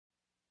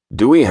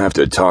Do we have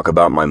to talk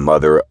about my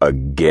mother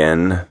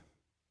again?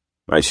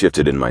 I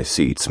shifted in my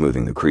seat,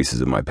 smoothing the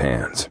creases of my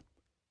pants.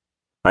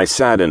 I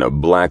sat in a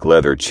black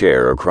leather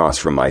chair across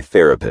from my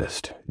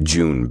therapist,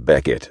 June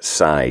Beckett,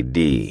 Psi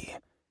D.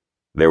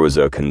 There was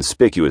a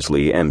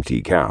conspicuously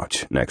empty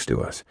couch next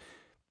to us.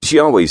 She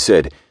always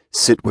said,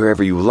 "Sit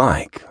wherever you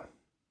like."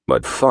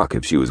 But fuck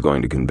if she was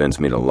going to convince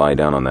me to lie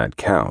down on that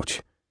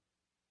couch.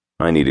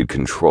 I needed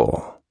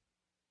control.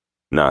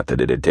 Not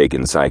that it had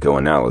taken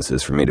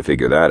psychoanalysis for me to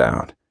figure that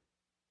out.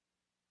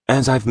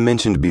 As I've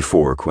mentioned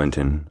before,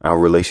 Quentin, our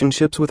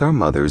relationships with our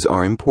mothers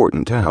are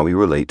important to how we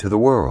relate to the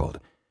world.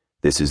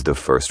 This is the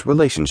first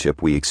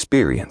relationship we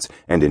experience,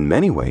 and in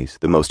many ways,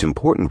 the most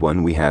important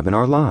one we have in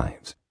our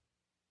lives.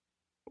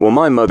 Well,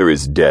 my mother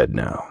is dead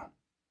now.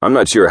 I'm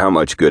not sure how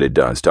much good it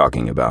does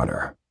talking about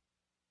her.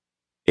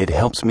 It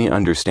helps me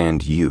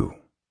understand you,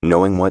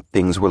 knowing what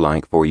things were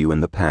like for you in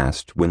the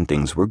past when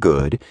things were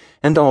good,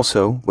 and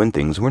also when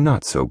things were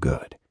not so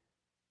good.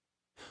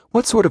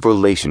 What sort of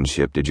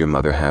relationship did your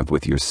mother have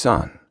with your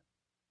son?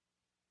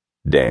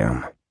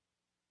 Damn.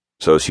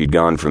 So she'd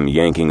gone from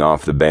yanking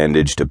off the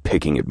bandage to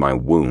picking at my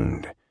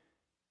wound.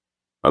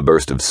 A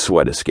burst of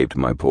sweat escaped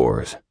my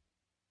pores.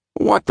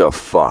 What the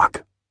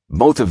fuck?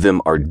 Both of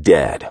them are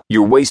dead.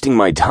 You're wasting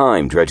my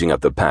time dredging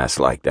up the past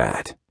like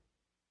that.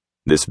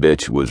 This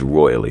bitch was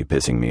royally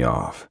pissing me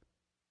off.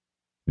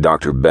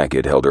 Dr.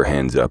 Beckett held her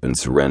hands up in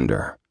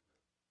surrender.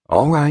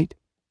 All right.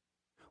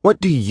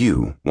 What do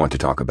you want to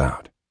talk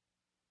about?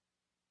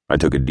 I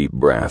took a deep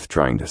breath,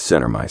 trying to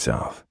center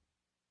myself.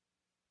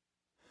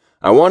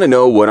 I want to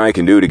know what I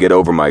can do to get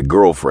over my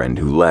girlfriend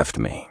who left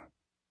me.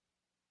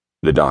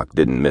 The doc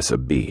didn't miss a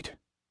beat.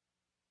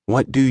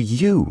 What do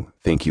you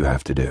think you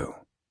have to do?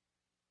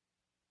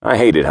 I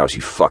hated how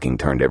she fucking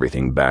turned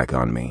everything back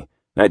on me.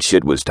 That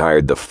shit was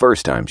tired the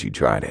first time she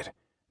tried it.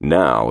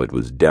 Now it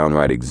was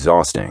downright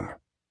exhausting.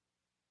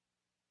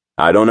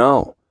 I don't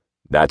know.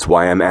 That's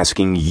why I'm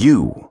asking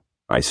you,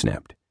 I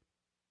snipped.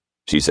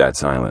 She sat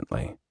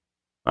silently.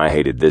 I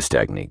hated this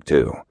technique,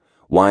 too.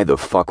 Why the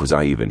fuck was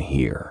I even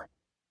here?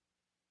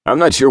 I'm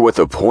not sure what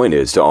the point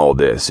is to all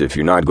this if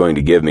you're not going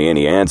to give me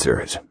any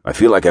answers. I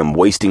feel like I'm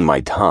wasting my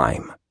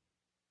time.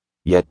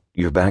 Yet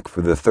you're back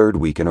for the third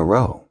week in a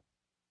row.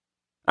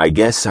 I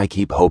guess I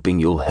keep hoping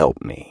you'll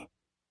help me.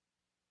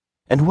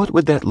 And what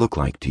would that look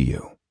like to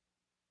you?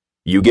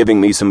 You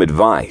giving me some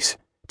advice,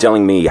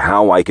 telling me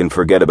how I can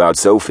forget about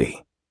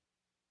Sophie.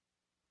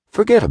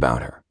 Forget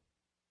about her?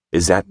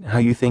 Is that how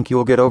you think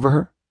you'll get over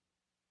her?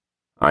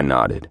 I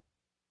nodded.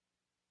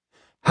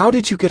 How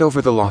did you get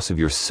over the loss of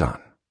your son?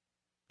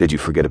 Did you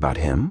forget about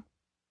him?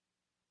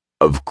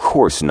 Of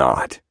course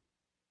not.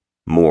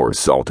 More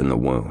salt in the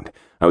wound.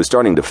 I was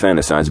starting to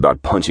fantasize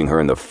about punching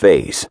her in the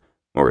face,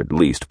 or at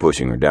least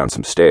pushing her down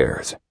some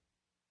stairs.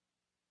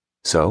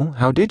 So,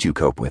 how did you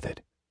cope with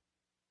it?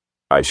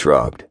 I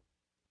shrugged.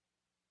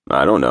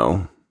 I don't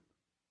know.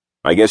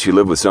 I guess you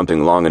live with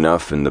something long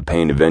enough and the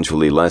pain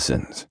eventually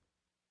lessens.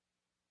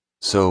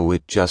 So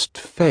it just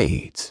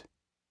fades?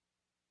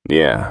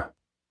 Yeah.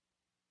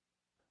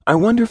 I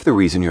wonder if the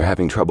reason you're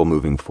having trouble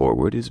moving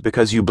forward is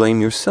because you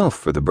blame yourself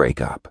for the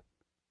breakup.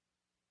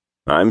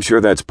 I'm sure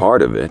that's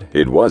part of it.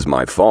 It was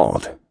my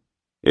fault.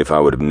 If I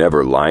would have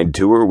never lied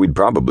to her, we'd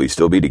probably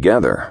still be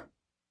together.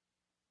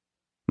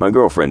 My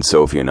girlfriend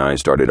Sophie and I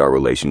started our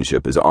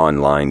relationship as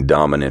online,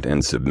 dominant,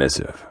 and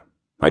submissive.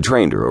 I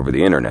trained her over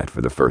the internet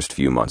for the first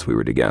few months we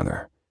were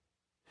together.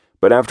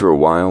 But after a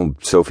while,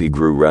 Sophie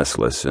grew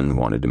restless and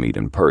wanted to meet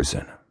in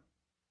person.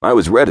 I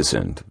was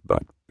reticent,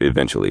 but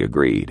eventually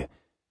agreed.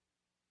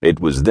 It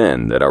was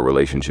then that our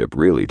relationship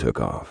really took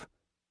off.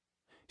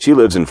 She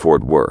lives in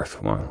Fort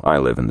Worth, while I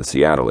live in the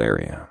Seattle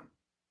area.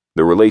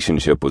 The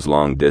relationship was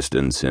long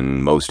distance,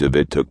 and most of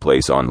it took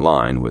place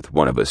online, with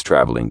one of us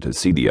traveling to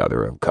see the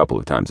other a couple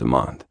of times a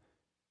month.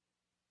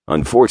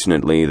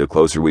 Unfortunately, the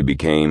closer we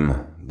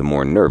became, the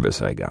more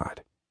nervous I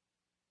got.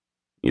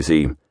 You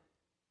see,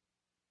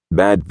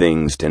 bad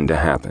things tend to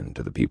happen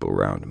to the people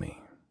around me,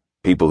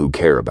 people who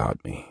care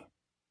about me,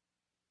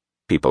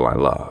 people I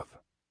love.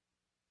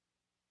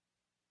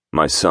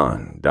 My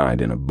son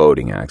died in a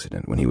boating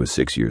accident when he was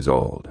 6 years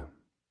old.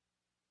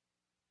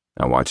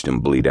 I watched him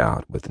bleed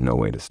out with no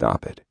way to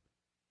stop it.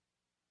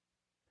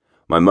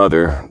 My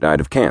mother died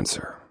of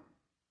cancer,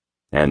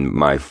 and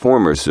my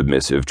former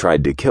submissive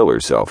tried to kill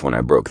herself when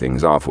I broke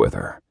things off with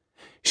her.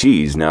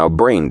 She's now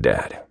brain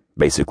dead,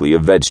 basically a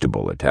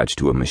vegetable attached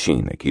to a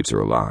machine that keeps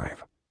her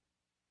alive.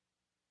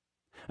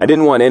 I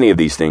didn't want any of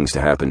these things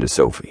to happen to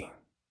Sophie.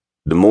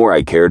 The more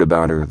I cared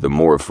about her, the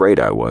more afraid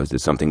I was that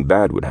something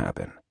bad would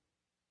happen.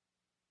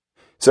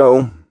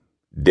 So,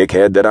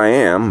 dickhead that I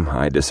am,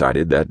 I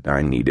decided that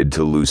I needed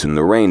to loosen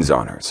the reins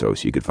on her so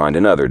she could find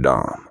another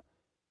dom.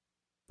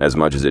 As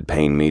much as it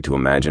pained me to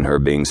imagine her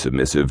being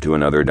submissive to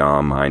another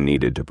dom, I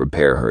needed to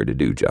prepare her to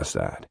do just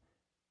that.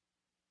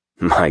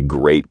 My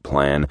great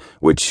plan,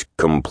 which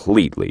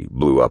completely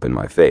blew up in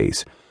my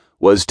face,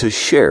 was to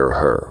share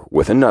her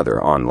with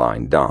another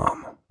online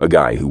dom, a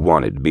guy who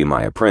wanted to be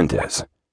my apprentice.